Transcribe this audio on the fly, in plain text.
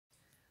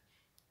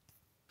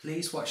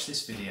Please watch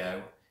this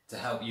video to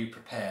help you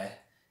prepare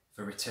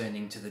for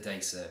returning to the day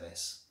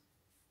service.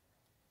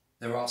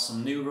 There are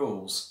some new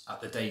rules at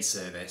the day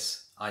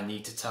service I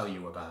need to tell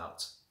you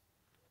about.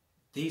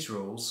 These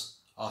rules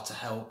are to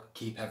help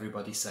keep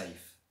everybody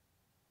safe.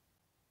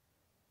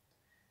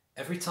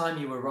 Every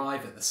time you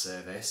arrive at the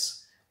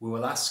service, we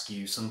will ask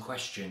you some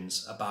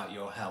questions about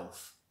your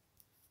health.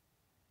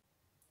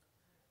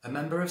 A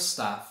member of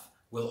staff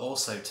will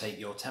also take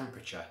your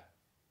temperature.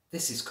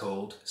 This is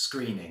called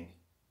screening.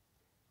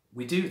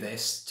 We do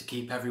this to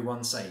keep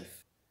everyone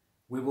safe.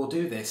 We will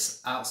do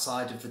this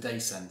outside of the day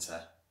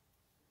centre.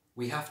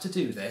 We have to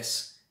do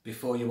this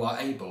before you are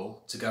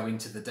able to go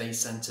into the day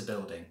centre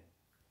building.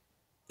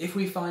 If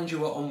we find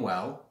you are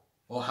unwell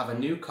or have a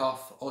new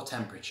cough or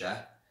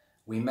temperature,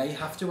 we may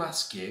have to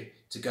ask you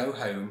to go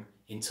home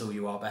until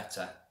you are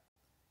better.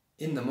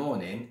 In the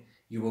morning,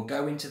 you will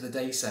go into the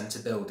day centre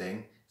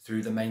building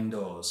through the main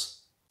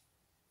doors.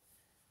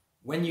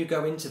 When you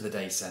go into the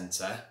day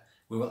centre,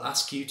 we will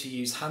ask you to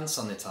use hand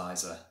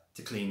sanitizer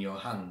to clean your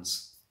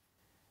hands.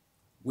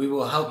 We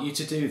will help you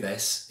to do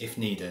this if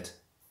needed.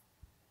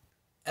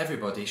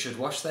 Everybody should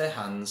wash their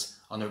hands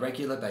on a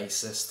regular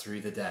basis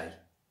through the day.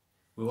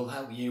 We will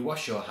help you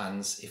wash your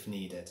hands if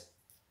needed.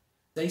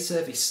 Day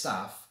service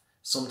staff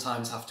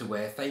sometimes have to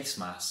wear face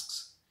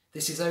masks.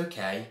 This is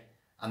okay,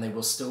 and they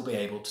will still be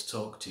able to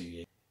talk to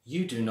you.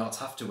 You do not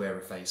have to wear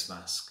a face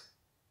mask.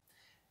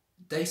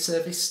 Day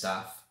service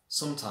staff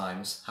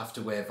sometimes have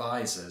to wear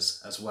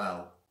visors as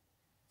well.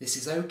 This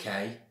is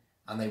okay,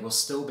 and they will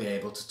still be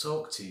able to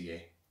talk to you.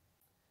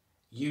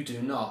 You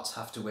do not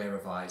have to wear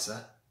a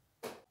visor.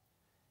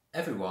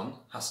 Everyone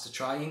has to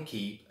try and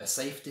keep a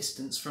safe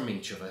distance from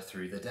each other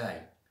through the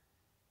day.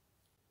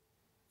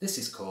 This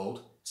is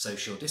called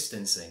social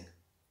distancing.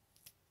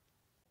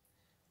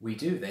 We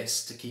do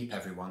this to keep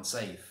everyone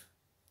safe.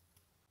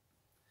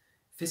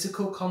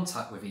 Physical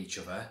contact with each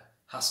other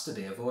has to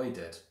be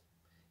avoided.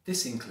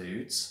 This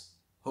includes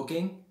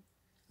hugging,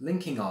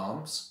 linking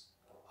arms,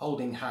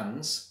 holding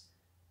hands,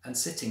 and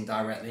sitting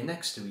directly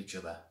next to each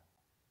other.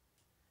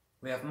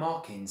 We have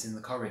markings in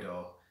the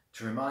corridor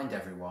to remind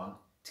everyone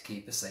to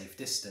keep a safe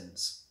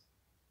distance.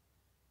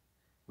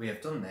 We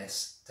have done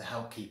this to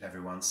help keep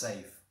everyone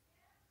safe.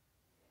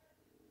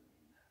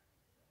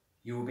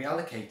 You will be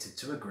allocated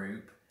to a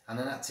group and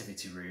an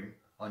activity room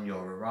on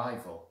your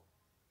arrival.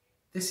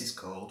 This is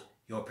called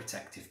your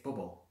protective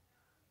bubble.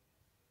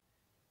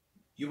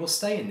 You will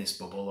stay in this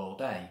bubble all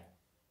day.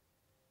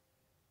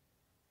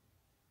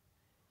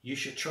 You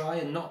should try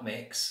and not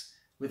mix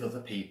with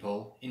other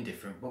people in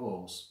different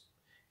bubbles.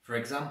 For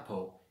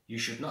example, you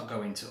should not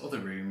go into other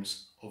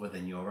rooms other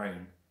than your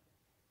own.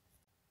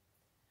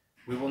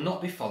 We will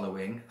not be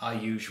following our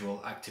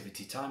usual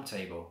activity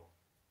timetable.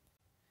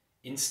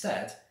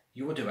 Instead,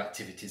 you will do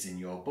activities in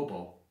your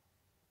bubble.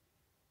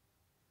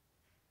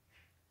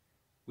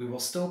 We will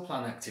still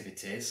plan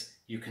activities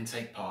you can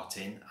take part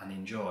in and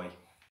enjoy.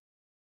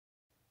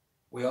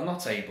 We are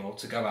not able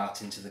to go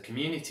out into the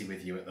community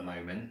with you at the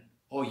moment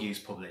or use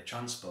public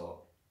transport.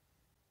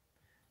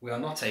 We are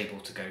not able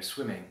to go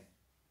swimming.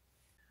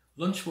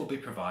 Lunch will be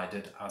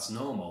provided as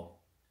normal.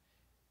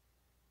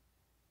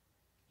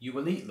 You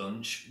will eat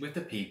lunch with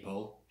the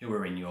people who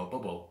are in your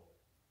bubble.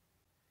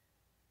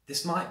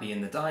 This might be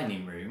in the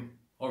dining room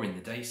or in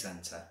the day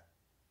centre.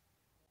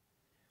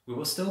 We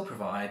will still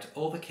provide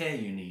all the care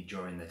you need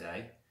during the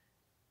day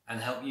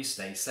and help you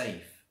stay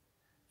safe.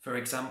 For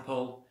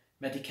example,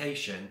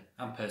 medication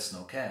and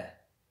personal care.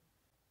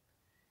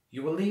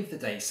 You will leave the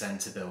day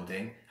centre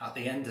building at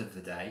the end of the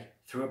day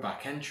through a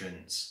back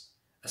entrance.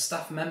 A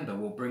staff member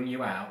will bring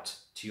you out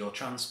to your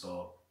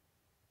transport.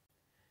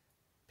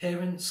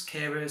 Parents,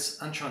 carers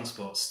and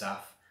transport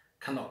staff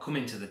cannot come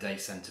into the day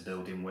centre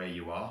building where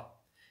you are.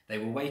 They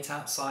will wait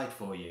outside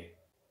for you.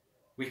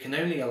 We can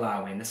only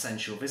allow in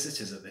essential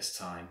visitors at this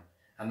time,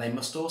 and they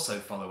must also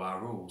follow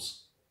our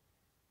rules.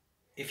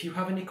 If you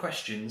have any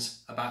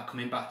questions about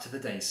coming back to the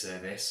day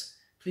service,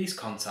 please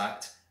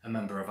contact a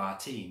member of our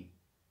team.